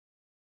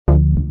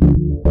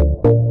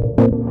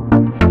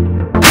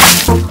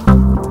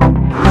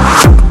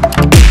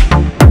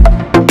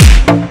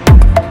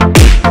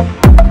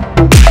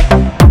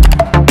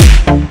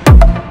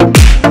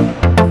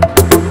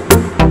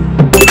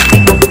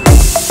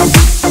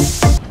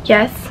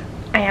Yes,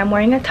 I am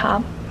wearing a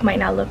top. Might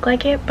not look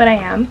like it, but I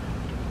am.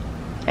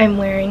 I'm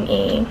wearing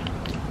a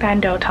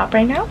bandeau top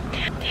right now.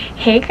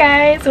 Hey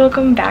guys,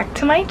 welcome back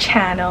to my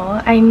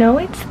channel. I know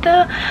it's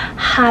the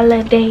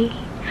holiday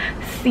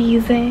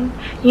season,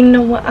 you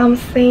know what I'm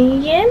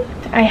saying?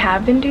 I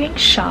have been doing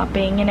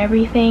shopping and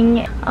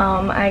everything.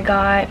 I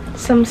got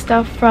some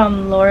stuff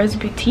from Laura's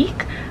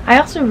Boutique. I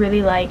also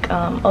really like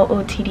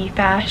OOTD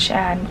Fash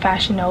and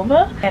Fashion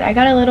Nova. And I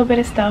got a little bit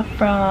of stuff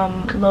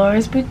from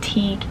Laura's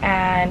Boutique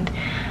and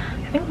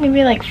I think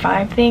maybe like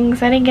 5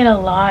 things. I didn't get a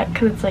lot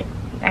because it's like,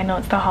 I know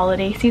it's the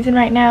holiday season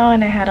right now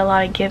and I had a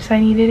lot of gifts I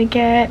needed to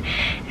get,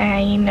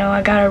 and you know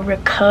I gotta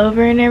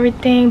recover and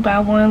everything, but I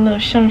want a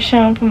little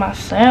shum for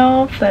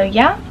myself. So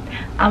yeah,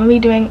 I'm gonna be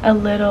doing a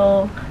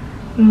little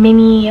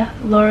mini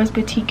Laura's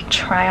Boutique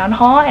try on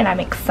haul, and I'm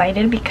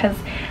excited because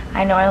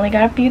I know I only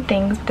got a few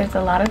things, but there's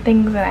a lot of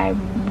things that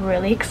I'm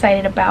really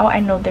excited about.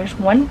 I know there's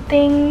one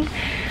thing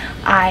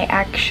I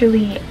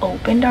actually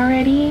opened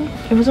already.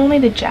 It was only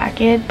the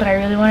jacket, but I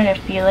really wanted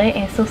to feel it,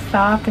 and it's so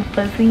soft and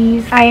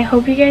fuzzy. I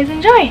hope you guys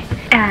enjoy.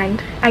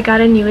 And I got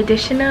a new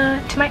addition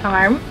to my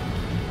arm.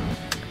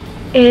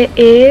 It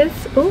is,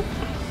 oh,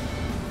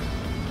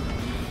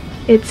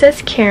 it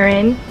says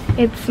Karen.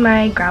 It's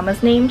my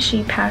grandma's name.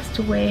 She passed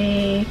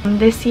away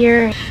this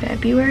year,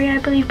 February I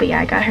believe, but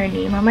yeah, I got her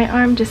name on my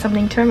arm, just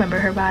something to remember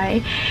her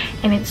by,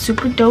 and it's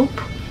super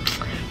dope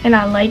and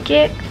I like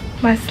it.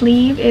 My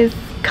sleeve is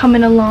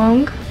coming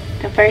along.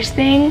 The first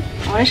thing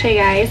I want to show you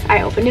guys,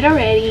 I opened it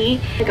already,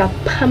 like a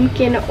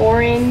pumpkin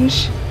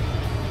orange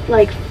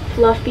like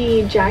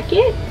fluffy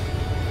jacket.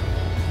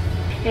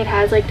 It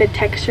has like the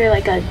texture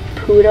like a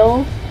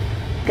poodle,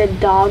 like a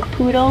dog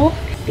poodle.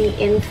 The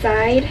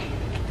inside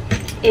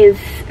is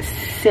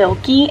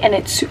silky and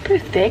it's super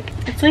thick.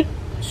 It's like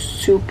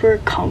super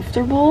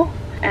comfortable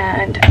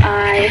and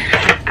I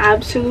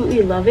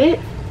absolutely love it.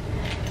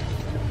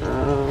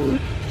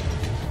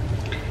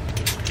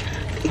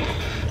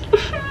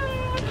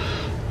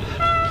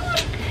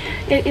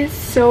 It is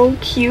so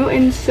cute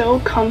and so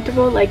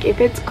comfortable, like if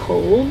it's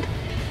cold.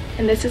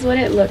 And this is what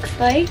it looks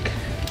like.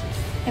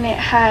 And it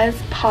has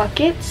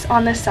pockets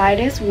on the side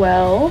as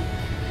well.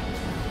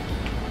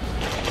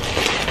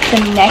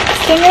 The next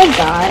thing I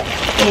got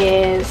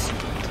is,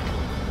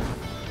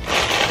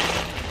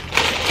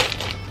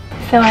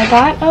 so I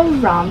got a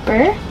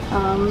romper.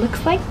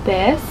 Looks like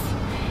this.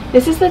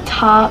 This is the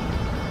top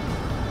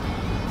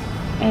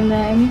and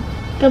then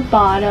the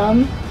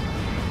bottom.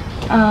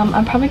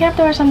 I'm probably gonna have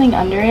to wear something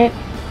under it.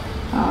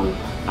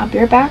 I'll be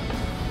right back.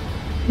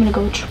 I'm gonna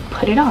go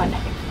put it on.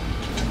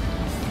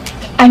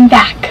 I'm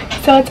back.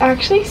 So it's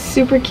actually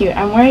super cute.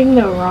 I'm wearing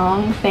the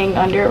wrong thing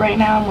under it right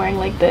now. I'm wearing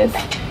like this,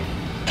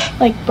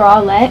 like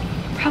bralette.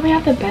 Probably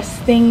not the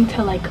best thing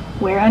to like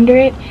wear under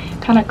it.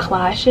 Kind of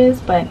clashes,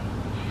 but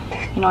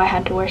you know I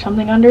had to wear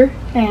something under,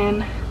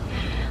 and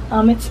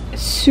it's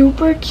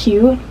super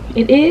cute.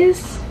 It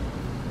is,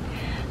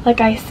 like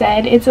I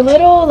said, it's a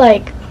little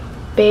like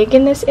big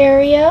in this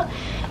area.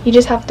 You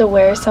just have to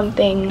wear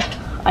something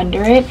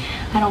under it.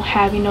 I don't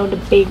have, you know, the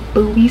big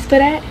boobies for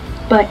that,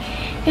 but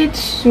it's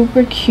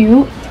super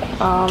cute.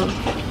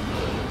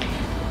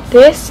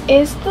 This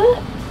is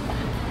the,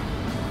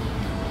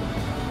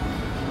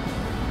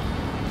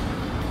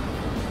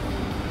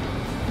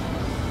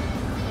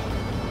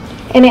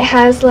 and it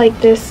has like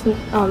this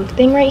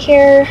thing right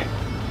here,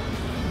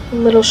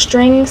 little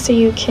string so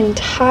you can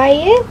tie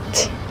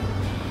it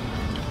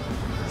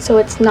so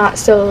it's not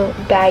so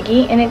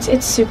baggy, and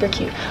it's super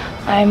cute.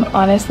 I'm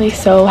honestly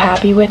so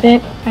happy with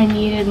it. I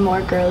needed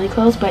more girly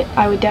clothes, but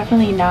I would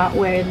definitely not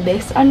wear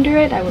this under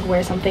it. I would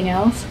wear something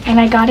else.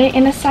 And I got it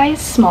in a size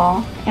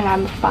small, and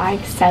I'm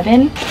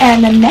 5'7".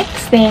 And the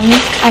next thing,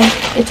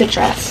 it's a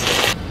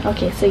dress.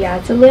 Okay, so yeah,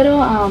 it's a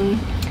little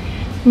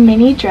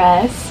mini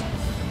dress.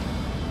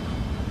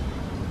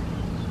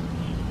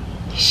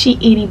 She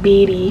itty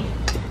bitty.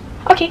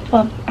 Okay,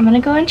 well, I'm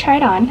gonna go and try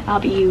it on. I'll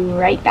be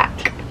right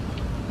back.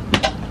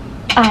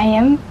 I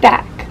am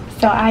back.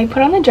 So I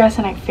put on the dress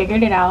and I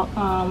figured it out.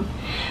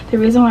 The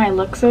reason why I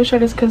look so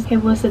short is because it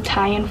was the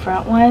tie-in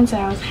front ones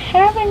and I was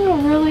having a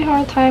really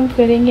hard time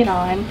putting it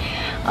on.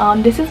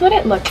 This is what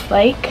it looks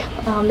like.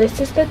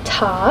 This is the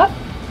top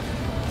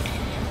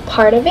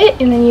part of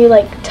it, and then you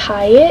like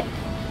tie it,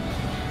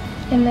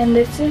 and then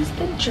this is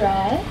the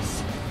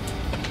dress.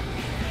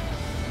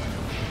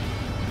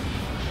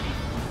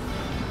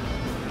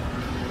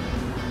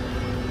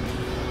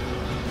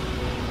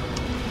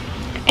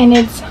 And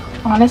it's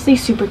honestly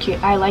super cute.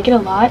 I like it a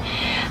lot.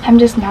 I'm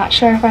just not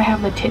sure if I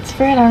have the tits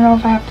for it. I don't know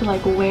if I have to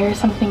like wear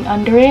something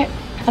under it.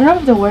 I don't know if I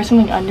have to wear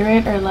something under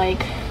it or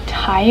like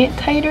tie it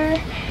tighter,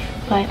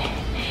 but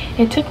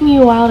it took me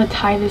a while to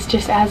tie this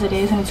just as it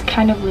is, and it's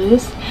kind of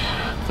loose,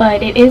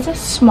 but it is a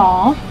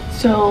small,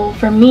 so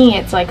for me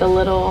it's like a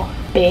little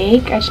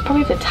big. I should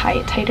probably have to tie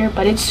it tighter,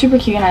 but it's super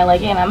cute and I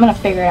like it, and I'm gonna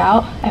figure it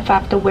out if I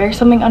have to wear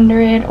something under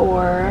it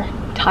or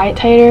tie it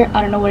tighter.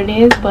 I don't know what it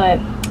is, but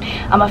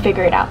I'm gonna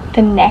figure it out.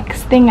 The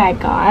next thing I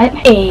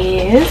got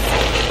is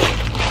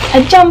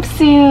a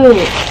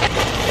jumpsuit.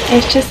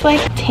 It's just like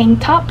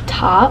tank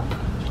top.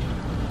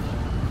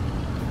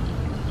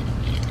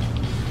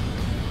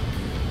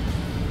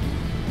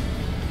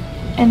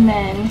 And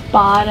then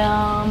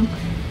bottom.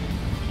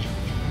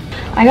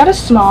 I got a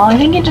small. I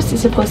think it just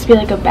is supposed to be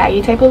like a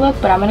baggy type of look,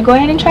 but I'm gonna go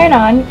ahead and try it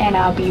on and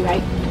I'll be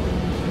right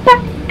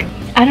back.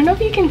 I don't know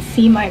if you can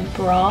see my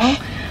bra,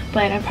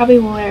 but I probably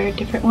will wear a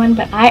different one,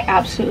 but I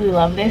absolutely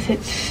love this.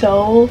 It's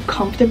so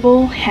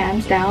comfortable,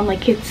 hands down.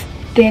 Like, it's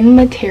thin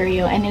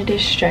material and it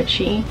is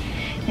stretchy,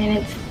 and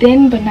it's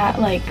thin but not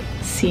like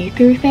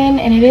see-through thin,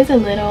 and it is a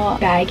little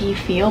baggy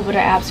feel, but I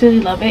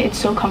absolutely love it. It's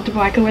so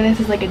comfortable. I could wear this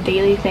as like a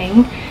daily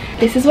thing.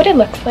 This is what it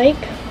looks like.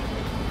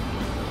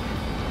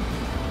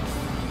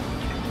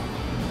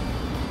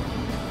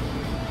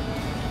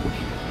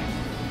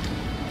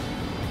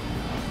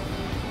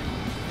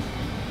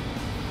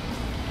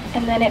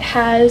 And then it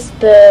has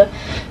the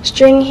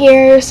string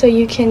here so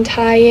you can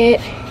tie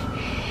it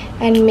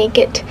and make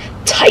it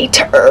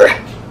tighter.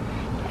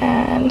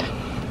 And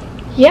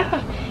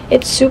yeah,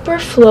 it's super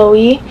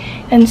flowy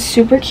and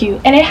super cute.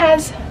 And it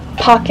has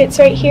pockets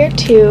right here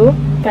too,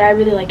 but I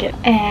really like it.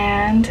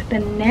 And the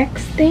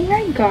next thing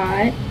I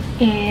got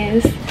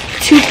is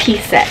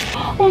two-piece set.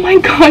 Oh my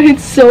god,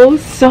 it's so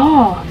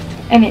soft.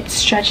 And it's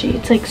stretchy.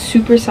 It's like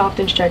super soft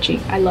and stretchy.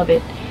 I love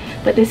it.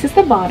 But this is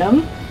the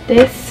bottom.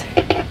 This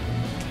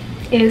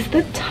is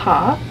the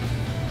top.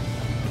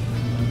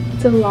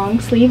 It's a long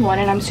sleeve one,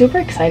 and I'm super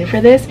excited for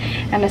this,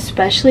 and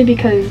especially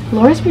because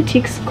Laura's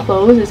Boutique's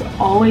clothes is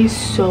always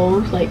so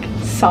like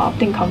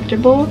soft and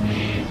comfortable.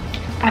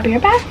 I'll be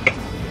right back.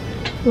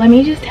 Let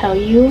me just tell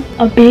you,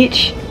 a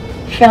bitch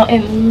fell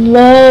in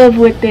love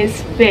with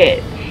this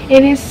fit.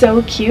 It is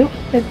so cute.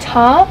 The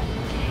top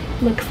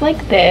looks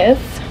like this,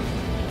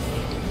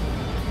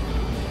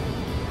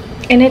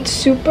 and it's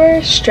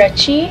super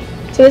stretchy.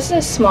 So this is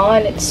a small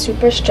and it's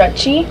super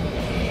stretchy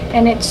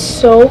and it's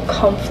so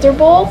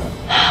comfortable.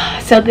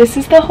 So this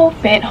is the whole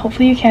fit.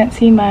 Hopefully you can't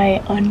see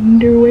my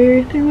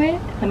underwear through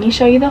it. Let me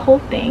show you the whole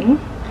thing.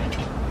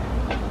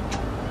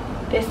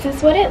 This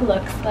is what it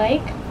looks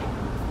like.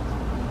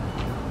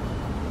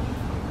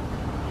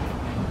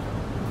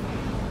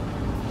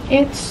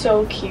 It's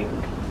so cute.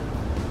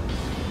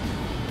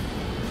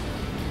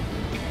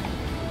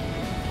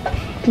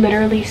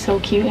 Literally so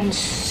cute and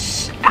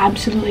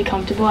absolutely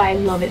comfortable. I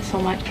love it so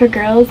much. For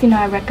girls, you know,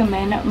 I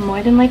recommend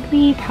more than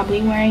likely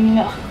probably wearing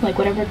like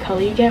whatever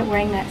color you get,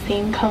 wearing that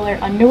same color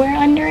underwear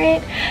under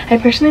it. I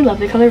personally love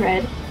the color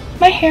red.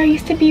 My hair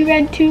used to be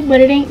red too, but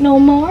it ain't no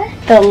more.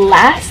 The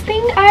last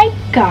thing I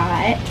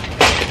got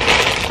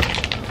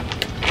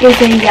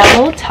is a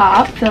yellow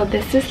top. So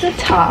this is the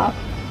top.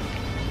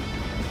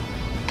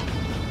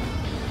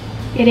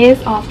 It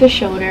is off the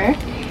shoulder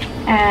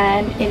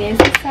and it is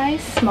a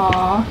size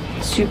small,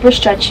 super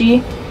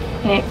stretchy,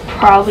 and it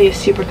probably is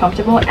super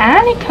comfortable,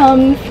 and it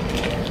comes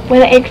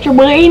with an extra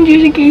button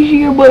just in case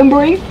your button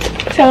breaks.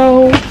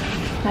 So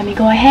let me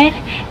go ahead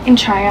and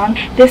try on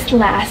this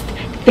last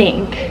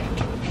thing.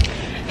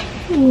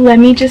 Let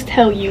me just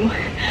tell you,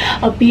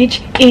 a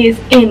bitch is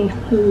in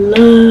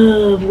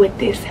love with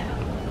this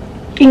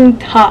pink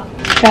top.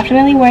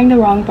 Definitely wearing the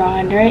wrong bra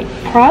under it.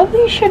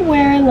 Probably should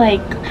wear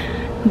like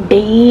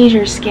beige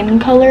or skin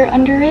color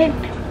under it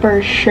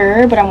for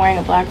sure, but I'm wearing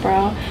a black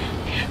bra.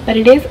 But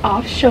it is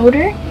off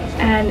shoulder,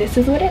 and this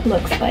is what it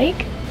looks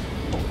like.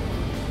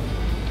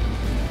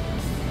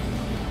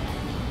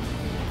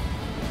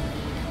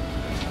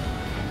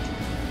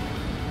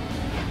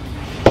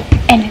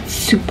 And it's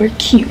super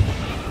cute,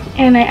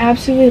 and I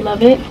absolutely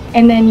love it.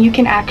 And then you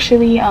can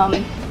actually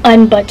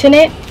unbutton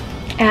it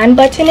and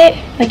button it.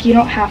 Like, you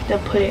don't have to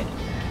put it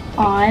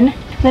on.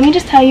 Let me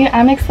just tell you,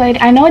 I'm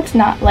excited. I know it's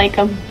not like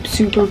a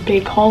super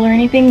big haul or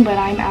anything, but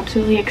I'm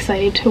absolutely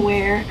excited to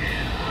wear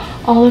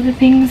all of the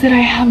things that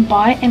I have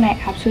bought, and I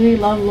absolutely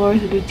love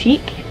Laura's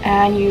Boutique,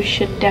 and you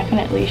should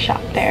definitely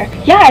shop there.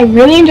 Yeah, I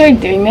really enjoyed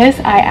doing this.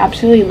 I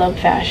absolutely love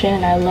fashion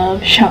and I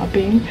love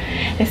shopping,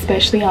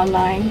 especially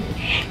online.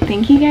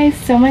 Thank you guys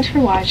so much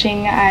for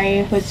watching.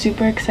 I was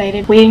super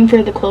excited waiting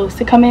for the clothes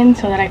to come in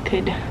so that I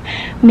could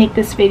make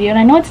this video, and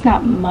I know it's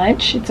not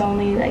much, it's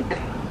only like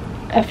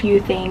a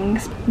few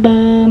things,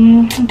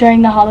 but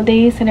during the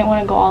holidays I didn't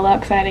want to go all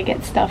out because I had to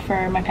get stuff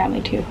for my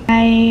family too.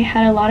 I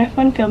had a lot of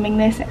fun filming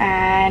this,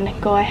 and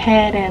go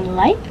ahead and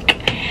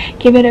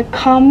give it a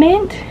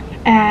comment,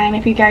 and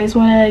if you guys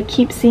want to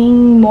keep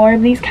seeing more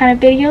of these kind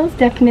of videos,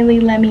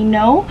 definitely let me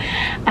know.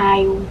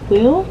 I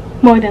will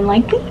more than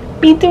likely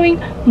be doing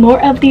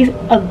more of these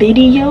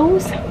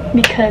videos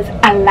because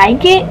I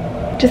like it.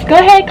 Just go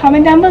ahead,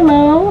 comment down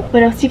below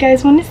what else you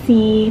guys want to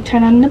see.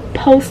 Turn on the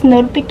post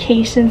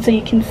notifications so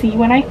you can see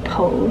when I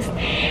post,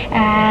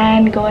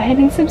 and go ahead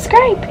and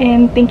subscribe.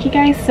 And thank you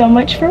guys so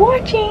much for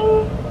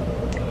watching.